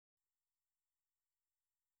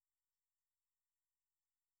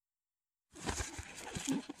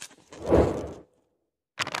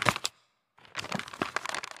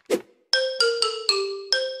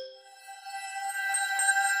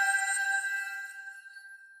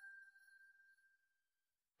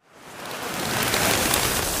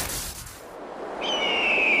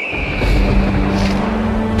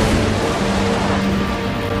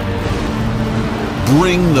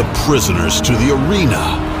Bring the prisoners to the arena.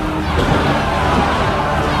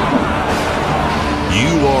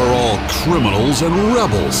 You are all criminals and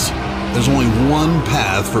rebels. There's only one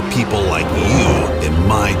path for people like you in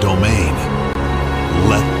my domain.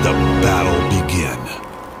 Let the battle begin.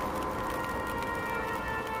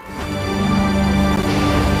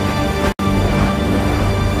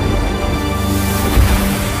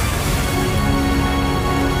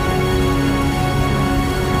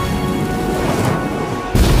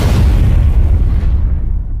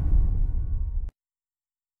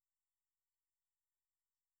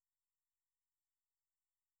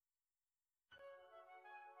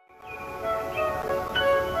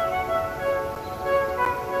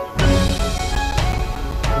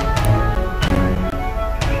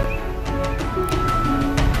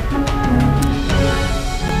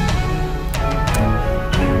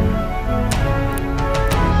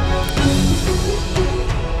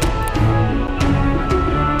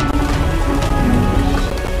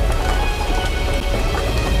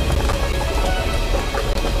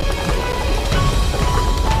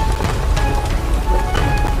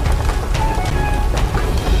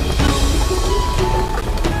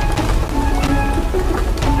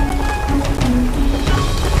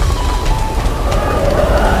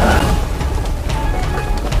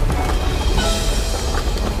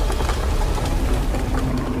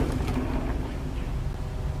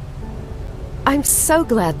 I'm so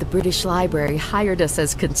glad the British Library hired us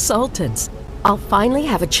as consultants. I'll finally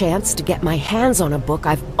have a chance to get my hands on a book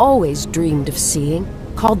I've always dreamed of seeing,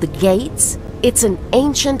 called The Gates. It's an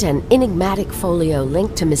ancient and enigmatic folio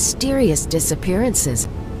linked to mysterious disappearances.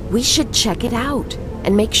 We should check it out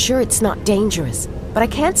and make sure it's not dangerous, but I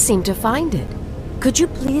can't seem to find it. Could you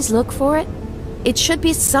please look for it? It should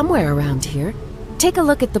be somewhere around here. Take a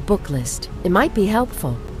look at the book list. It might be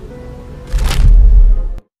helpful.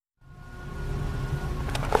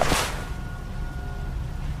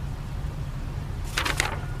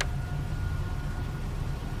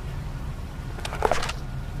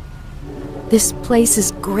 This place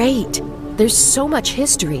is great. There's so much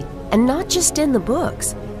history, and not just in the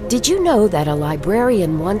books. Did you know that a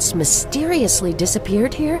librarian once mysteriously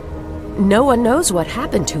disappeared here? No one knows what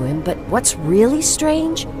happened to him, but what's really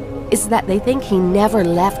strange is that they think he never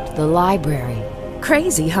left the library.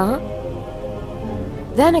 Crazy, huh?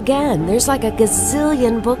 Then again, there's like a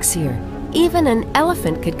gazillion books here. Even an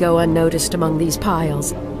elephant could go unnoticed among these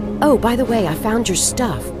piles. Oh, by the way, I found your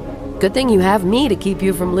stuff. Good thing you have me to keep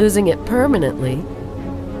you from losing it permanently.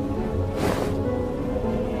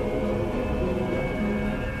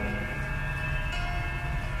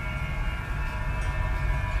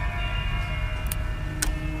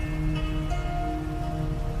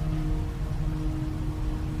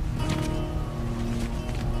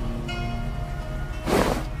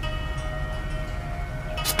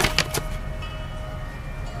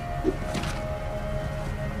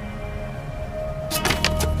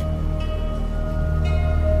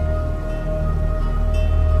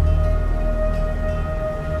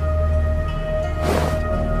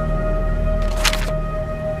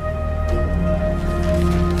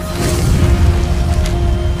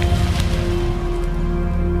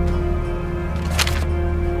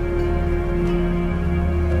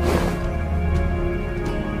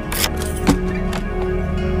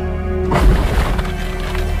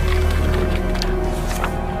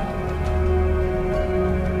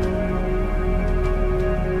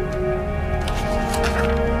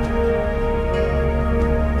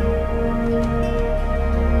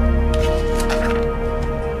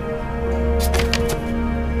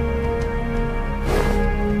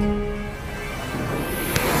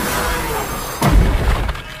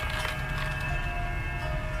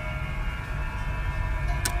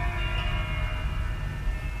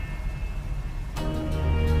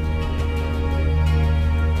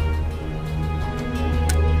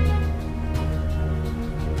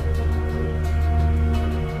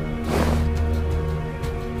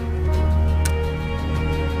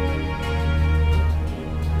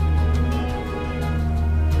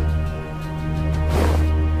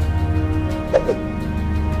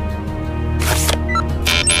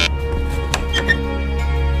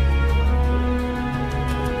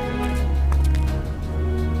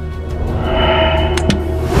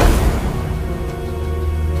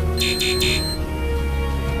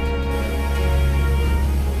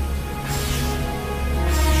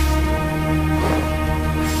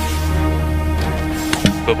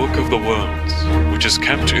 The Book of the Worlds, which is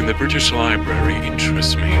kept in the British Library,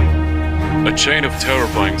 interests me. A chain of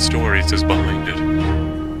terrifying stories is behind it.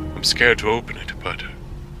 I'm scared to open it, but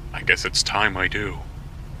I guess it's time I do.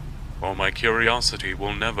 Or my curiosity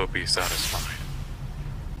will never be satisfied.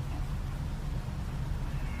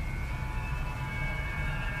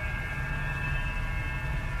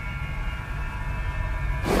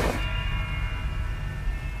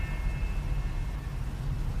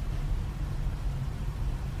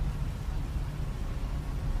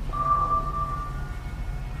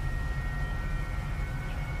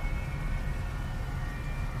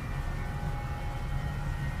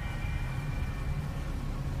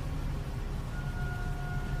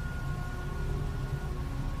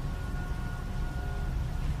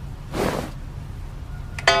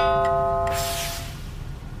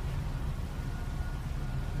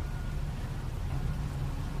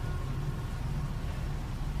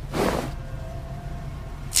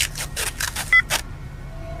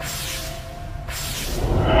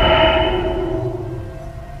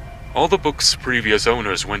 All the book's previous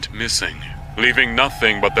owners went missing, leaving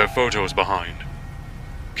nothing but their photos behind.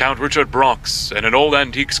 Count Richard Brox and an old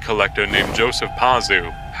antiques collector named Joseph Pazu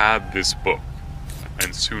had this book,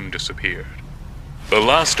 and soon disappeared. The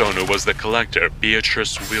last owner was the collector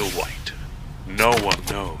Beatrice Wheelwright. No one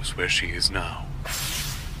knows where she is now.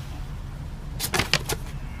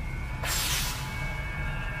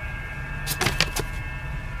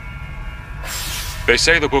 They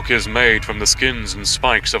say the book is made from the skins and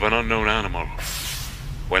spikes of an unknown animal.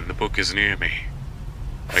 When the book is near me,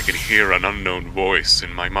 I can hear an unknown voice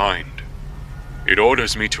in my mind. It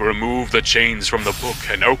orders me to remove the chains from the book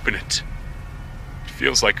and open it. It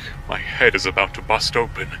feels like my head is about to bust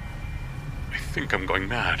open. I think I'm going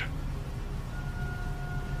mad.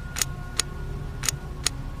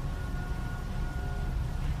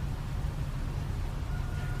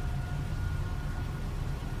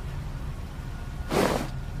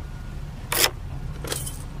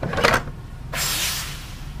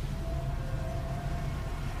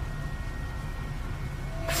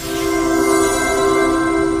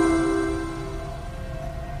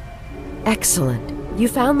 Excellent. You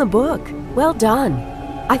found the book. Well done.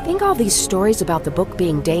 I think all these stories about the book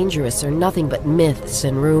being dangerous are nothing but myths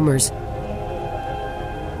and rumors.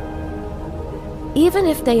 Even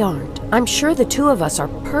if they aren't, I'm sure the two of us are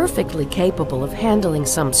perfectly capable of handling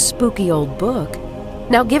some spooky old book.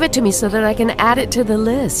 Now give it to me so that I can add it to the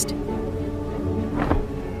list.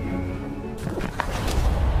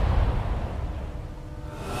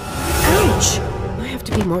 Ouch! I have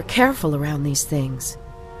to be more careful around these things.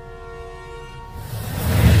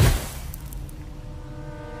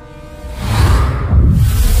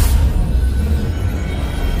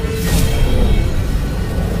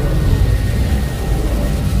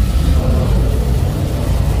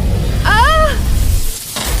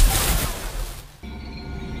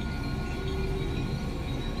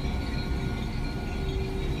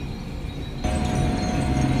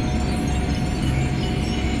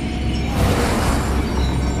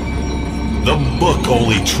 The book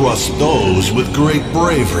only trusts those with great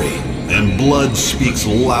bravery, and blood speaks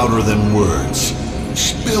louder than words.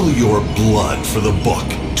 Spill your blood for the book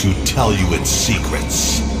to tell you its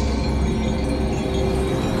secrets.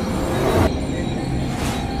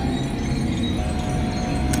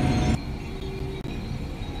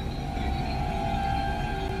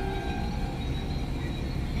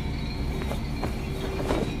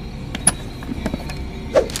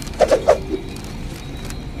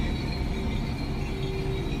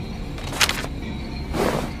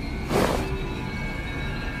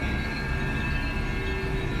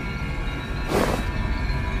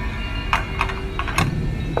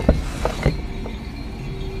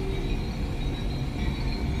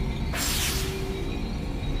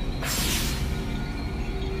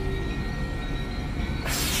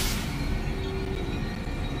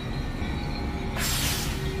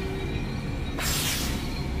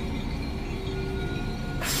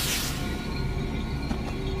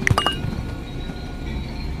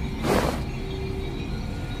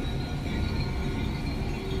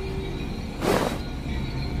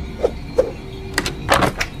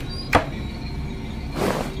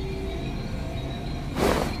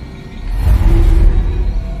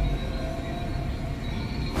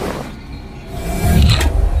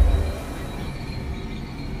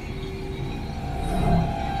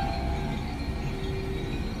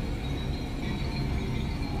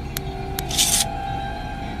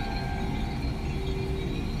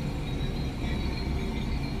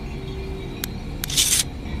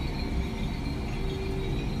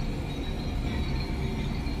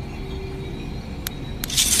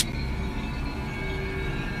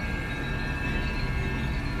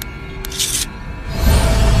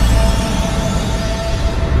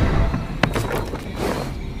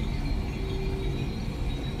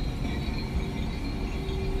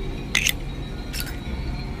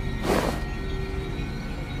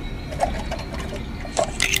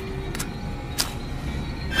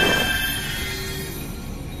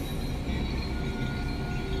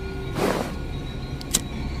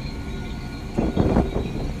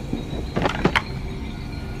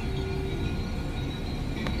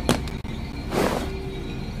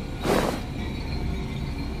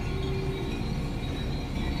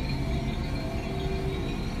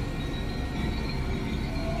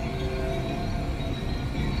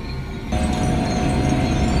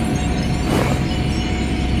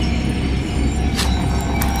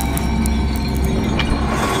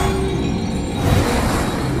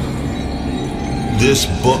 This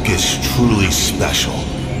book is truly special.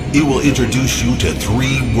 It will introduce you to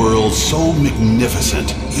 3 worlds so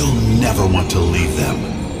magnificent, you'll never want to leave them.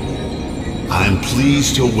 I'm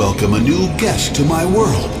pleased to welcome a new guest to my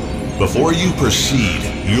world. Before you proceed,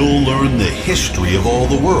 you'll learn the history of all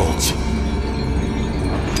the worlds.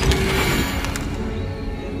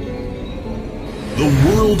 The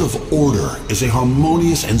world of order is a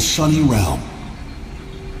harmonious and sunny realm.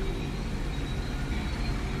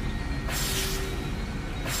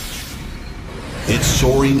 Its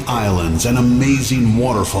soaring islands and amazing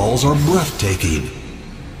waterfalls are breathtaking.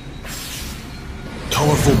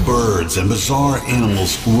 Colorful birds and bizarre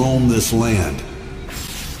animals roam this land.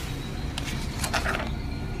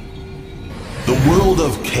 The world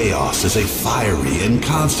of chaos is a fiery and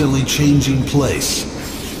constantly changing place.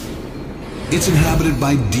 It's inhabited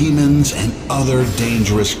by demons and other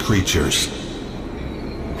dangerous creatures.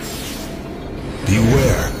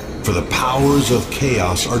 Beware, for the powers of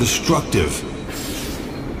chaos are destructive.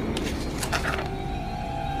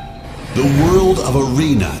 The world of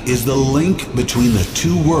Arena is the link between the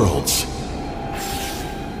two worlds.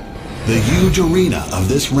 The huge arena of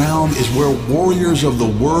this realm is where warriors of the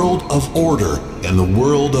world of order and the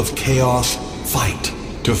world of chaos fight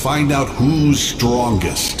to find out who's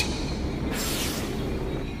strongest.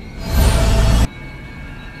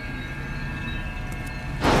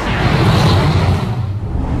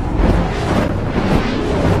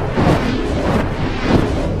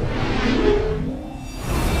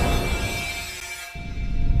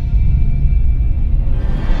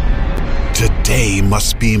 Today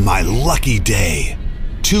must be my lucky day.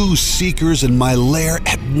 2 seekers in my lair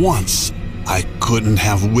at once. I couldn't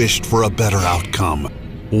have wished for a better outcome.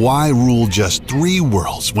 Why rule just 3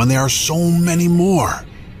 worlds when there are so many more?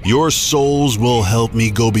 Your souls will help me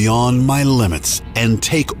go beyond my limits and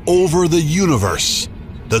take over the universe.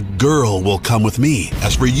 The girl will come with me.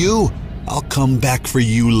 As for you, I'll come back for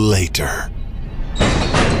you later.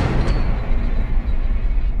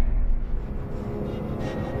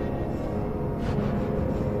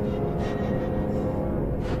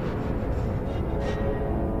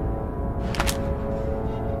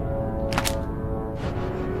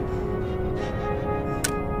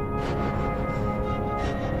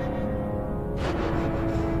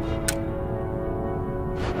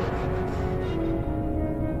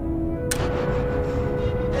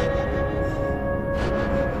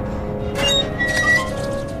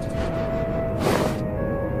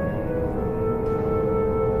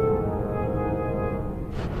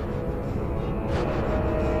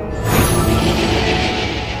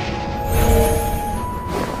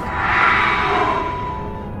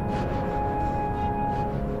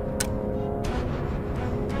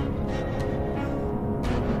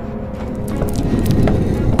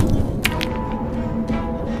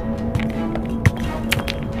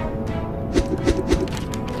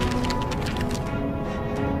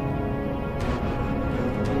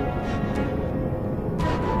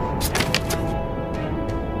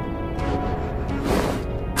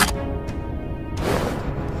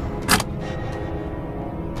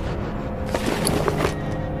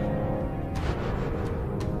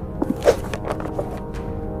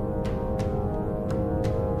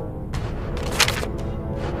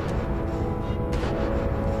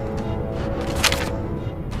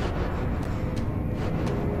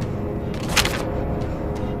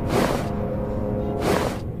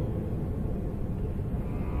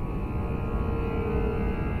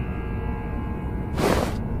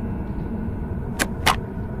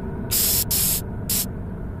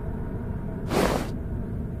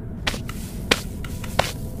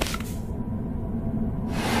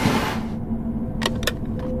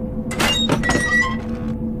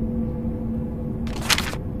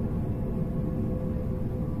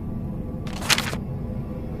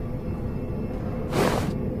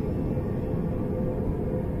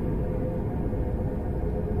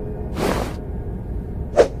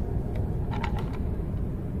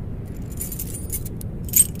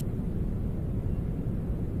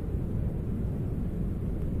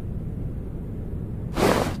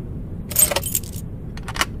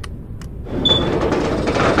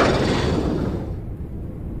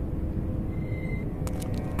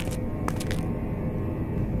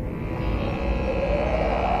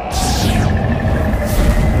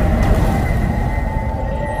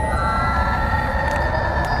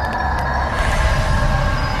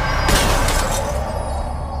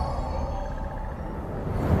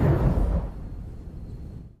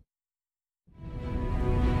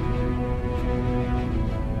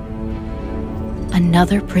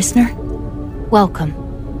 Another prisoner?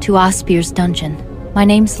 Welcome to Aspir's dungeon. My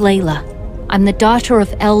name's Layla. I'm the daughter of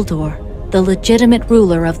Eldor, the legitimate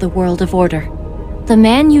ruler of the world of order. The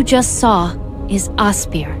man you just saw is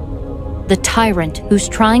Aspir, the tyrant who's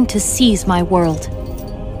trying to seize my world.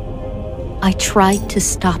 I tried to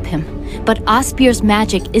stop him, but Aspir's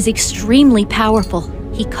magic is extremely powerful.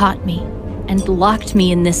 He caught me and locked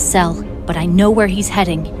me in this cell, but I know where he's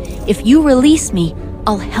heading. If you release me,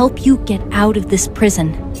 I'll help you get out of this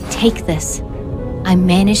prison. Take this. I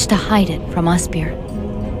managed to hide it from Aspir.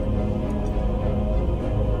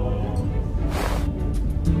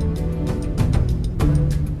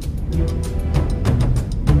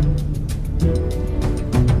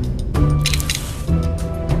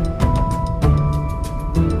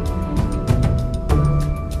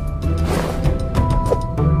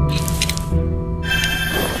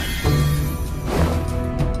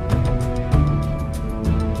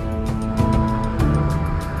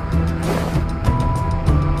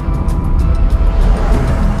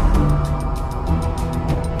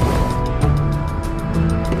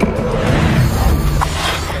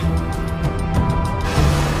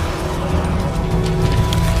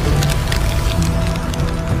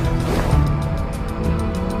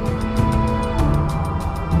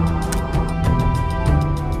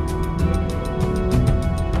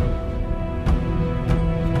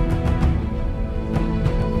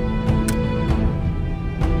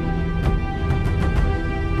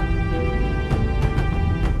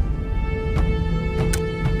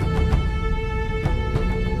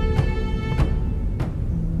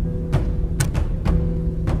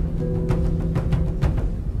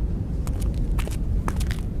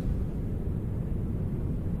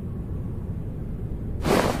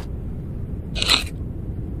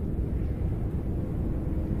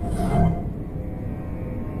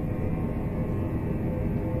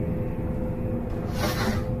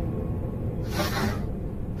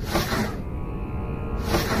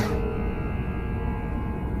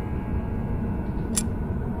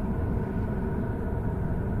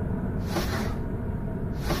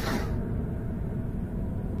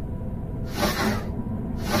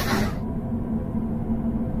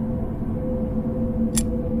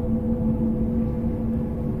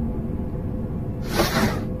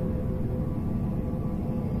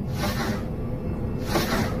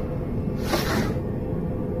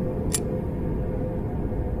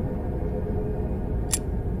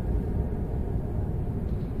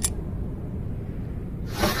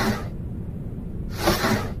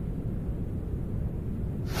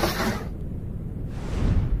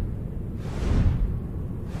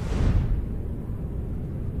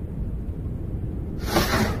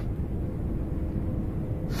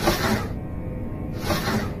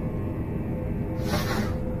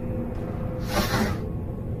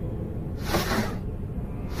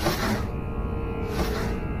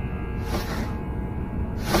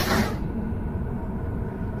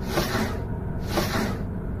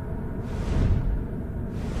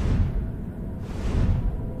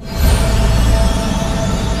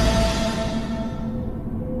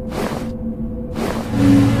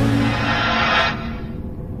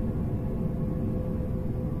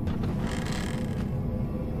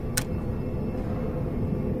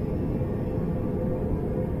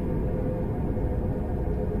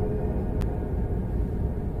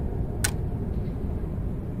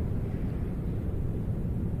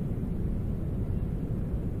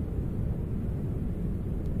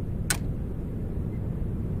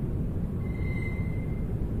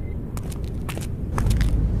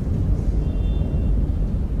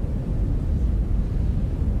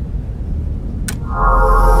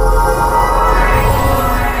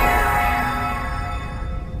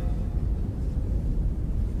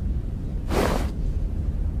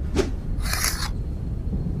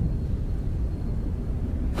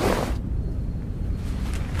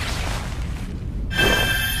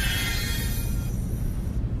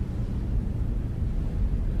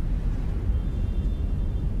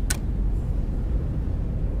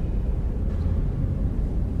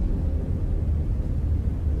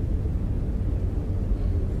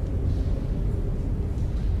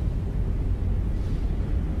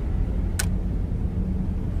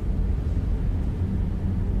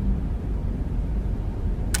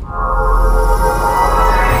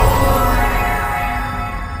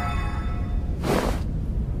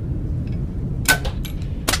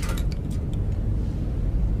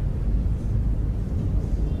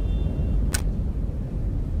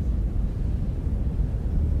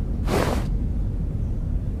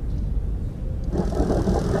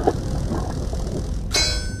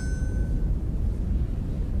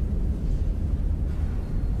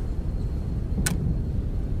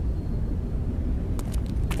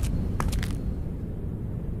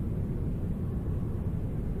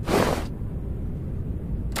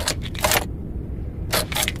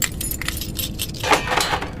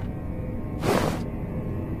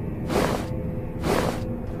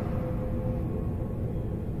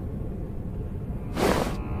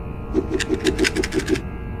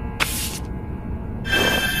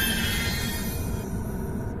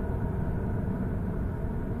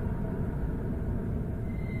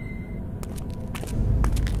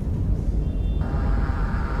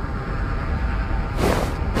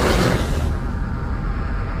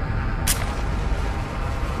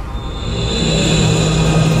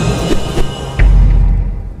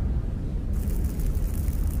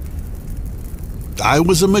 I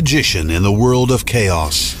was a magician in the world of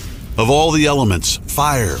chaos. Of all the elements,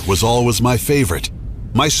 fire was always my favorite.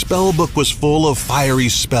 My spell book was full of fiery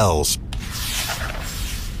spells.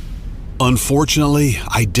 Unfortunately,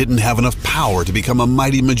 I didn't have enough power to become a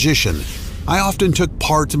mighty magician. I often took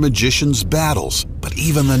part in magicians' battles, but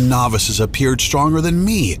even the novices appeared stronger than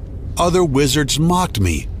me. Other wizards mocked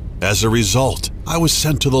me. As a result, I was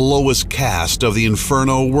sent to the lowest caste of the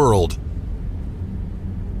Inferno world.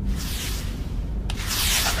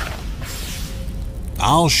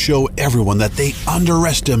 I'll show everyone that they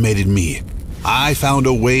underestimated me. I found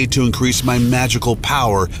a way to increase my magical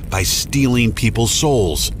power by stealing people's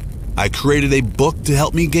souls. I created a book to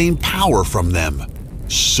help me gain power from them.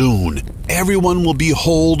 Soon, everyone will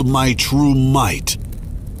behold my true might.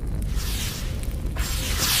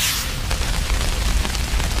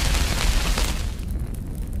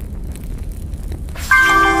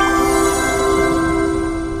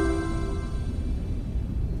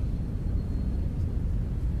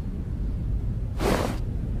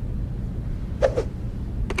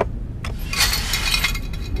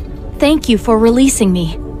 Thank you for releasing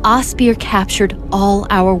me. Aspyr captured all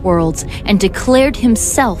our worlds and declared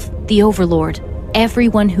himself the Overlord.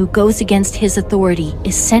 Everyone who goes against his authority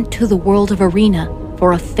is sent to the world of Arena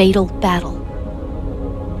for a fatal battle.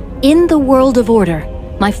 In the world of Order,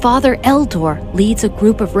 my father Eldor leads a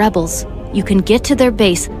group of rebels. You can get to their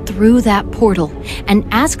base through that portal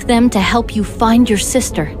and ask them to help you find your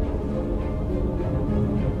sister.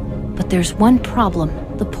 But there's one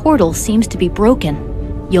problem. The portal seems to be broken.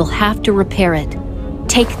 You'll have to repair it.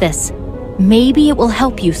 Take this. Maybe it will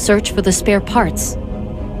help you search for the spare parts.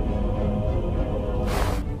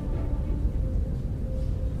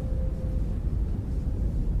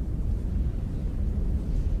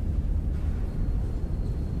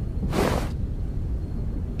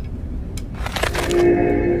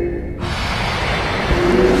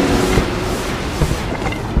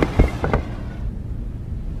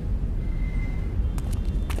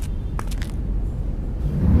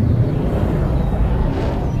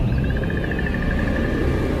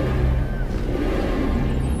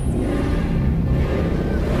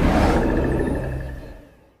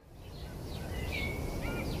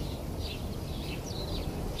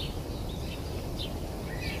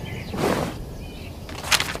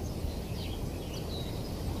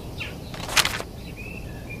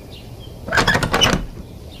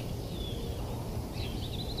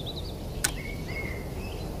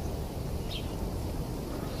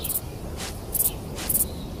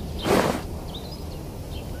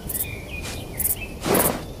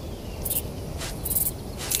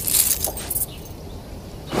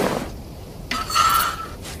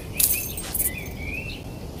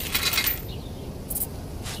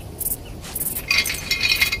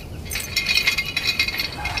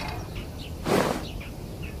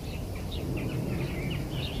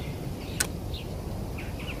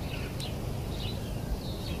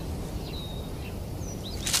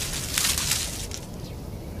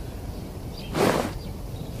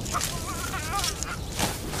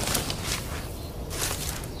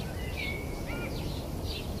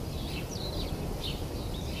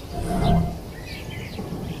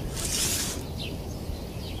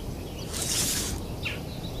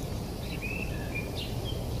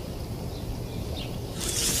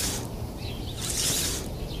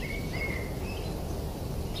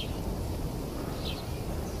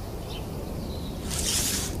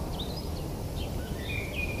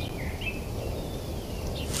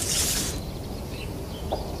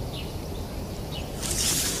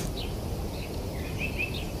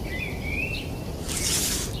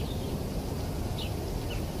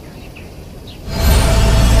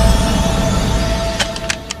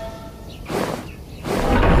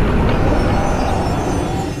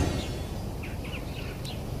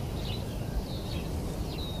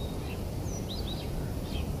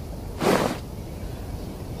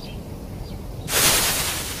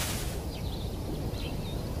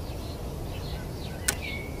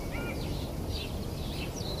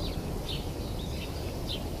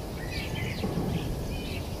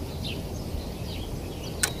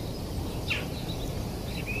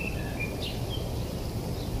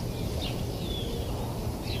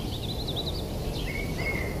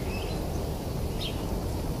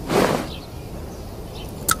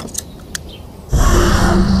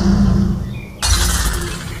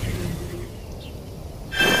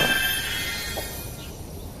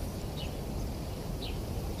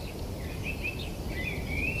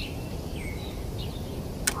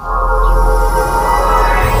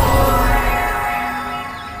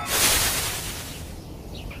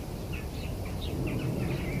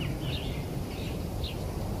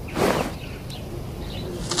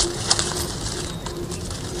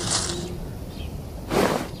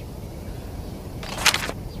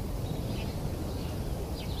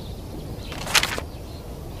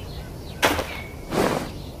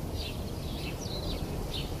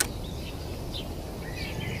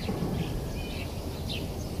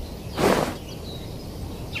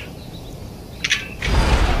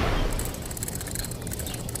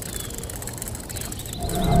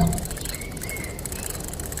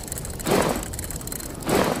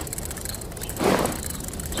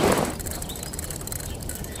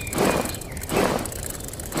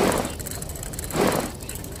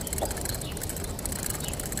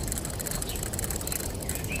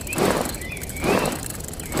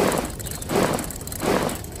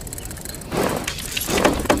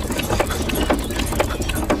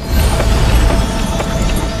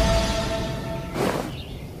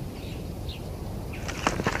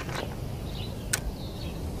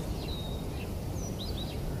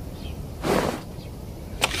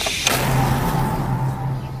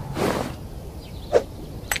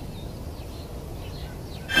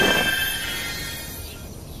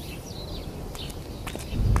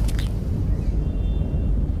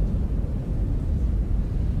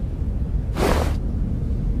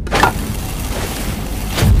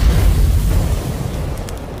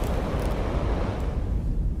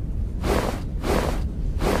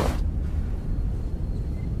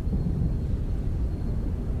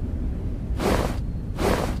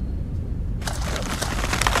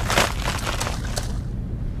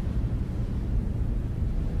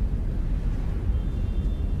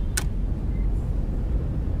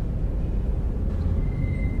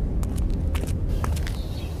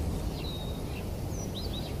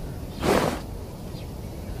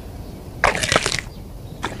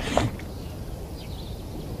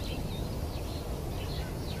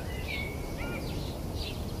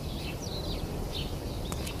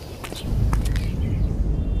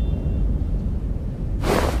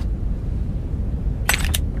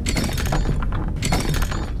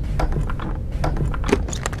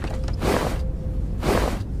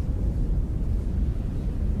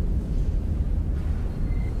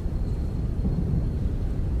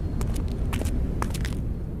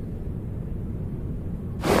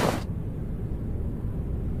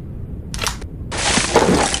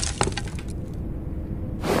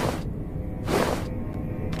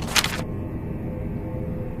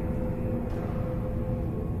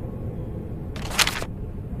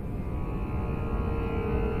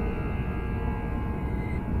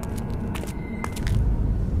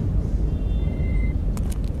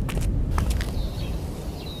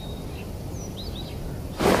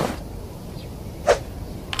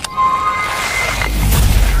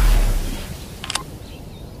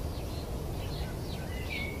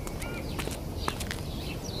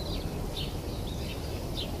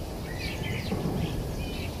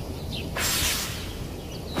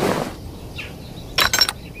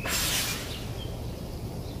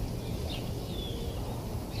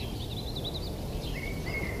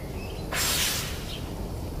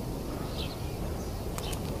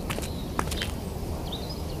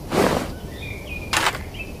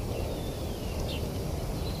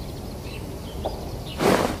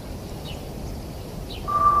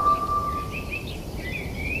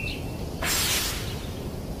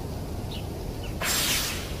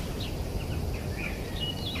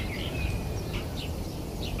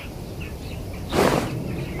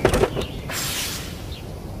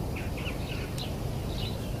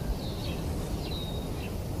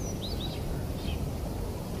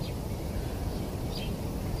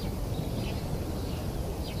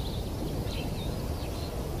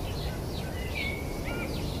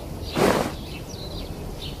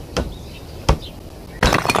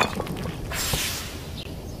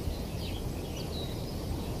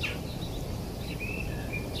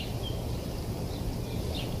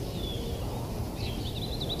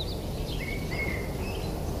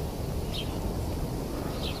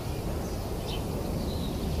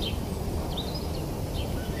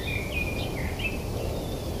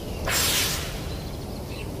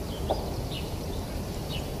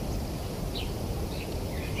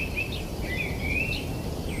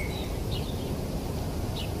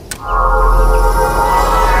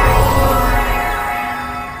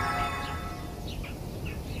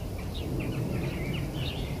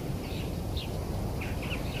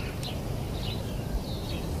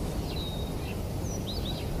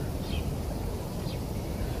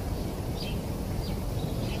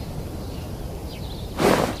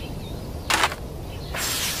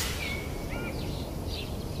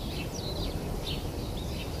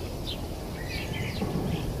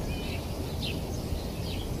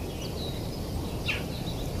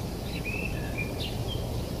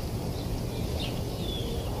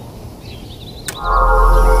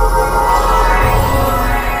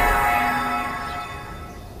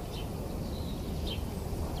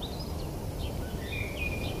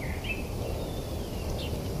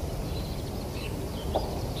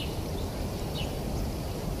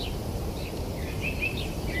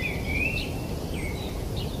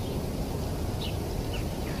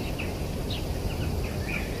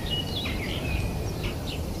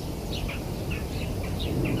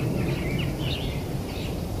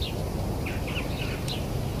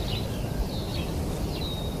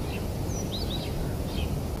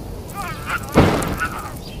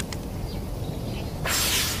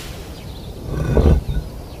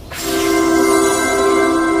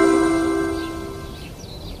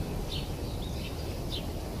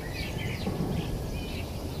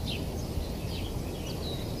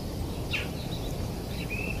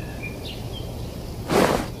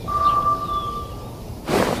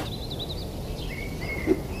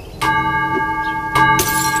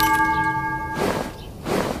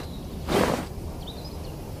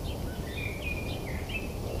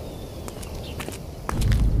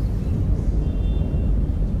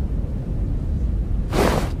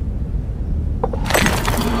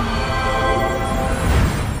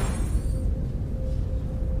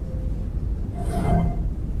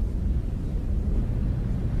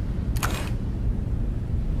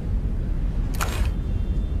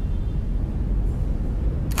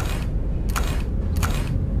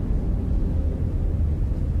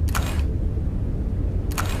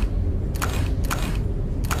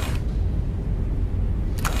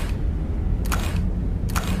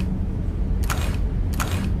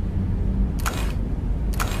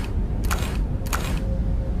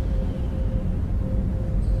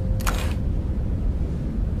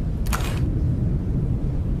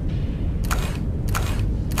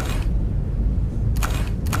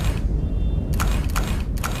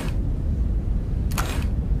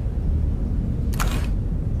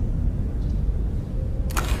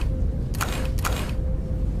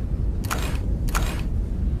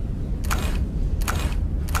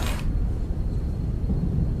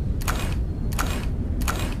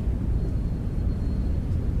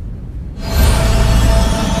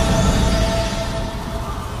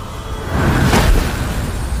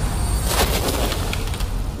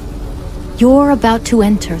 You're about to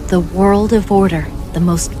enter the world of order, the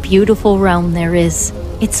most beautiful realm there is.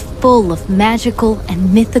 It's full of magical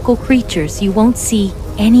and mythical creatures you won't see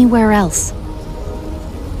anywhere else.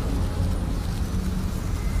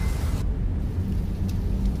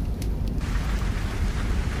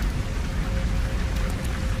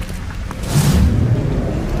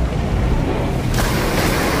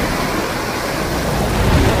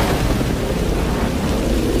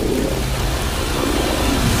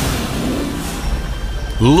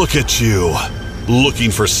 Look at you,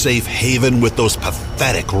 looking for safe haven with those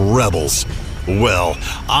pathetic rebels. Well,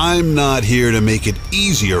 I'm not here to make it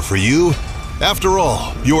easier for you. After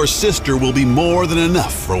all, your sister will be more than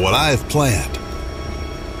enough for what I've planned.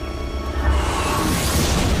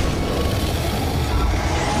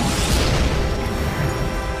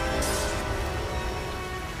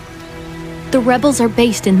 The rebels are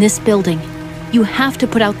based in this building. You have to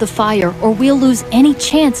put out the fire or we'll lose any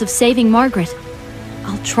chance of saving Margaret.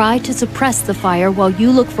 I'll try to suppress the fire while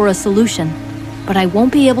you look for a solution, but I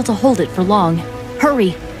won't be able to hold it for long.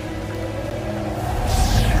 Hurry!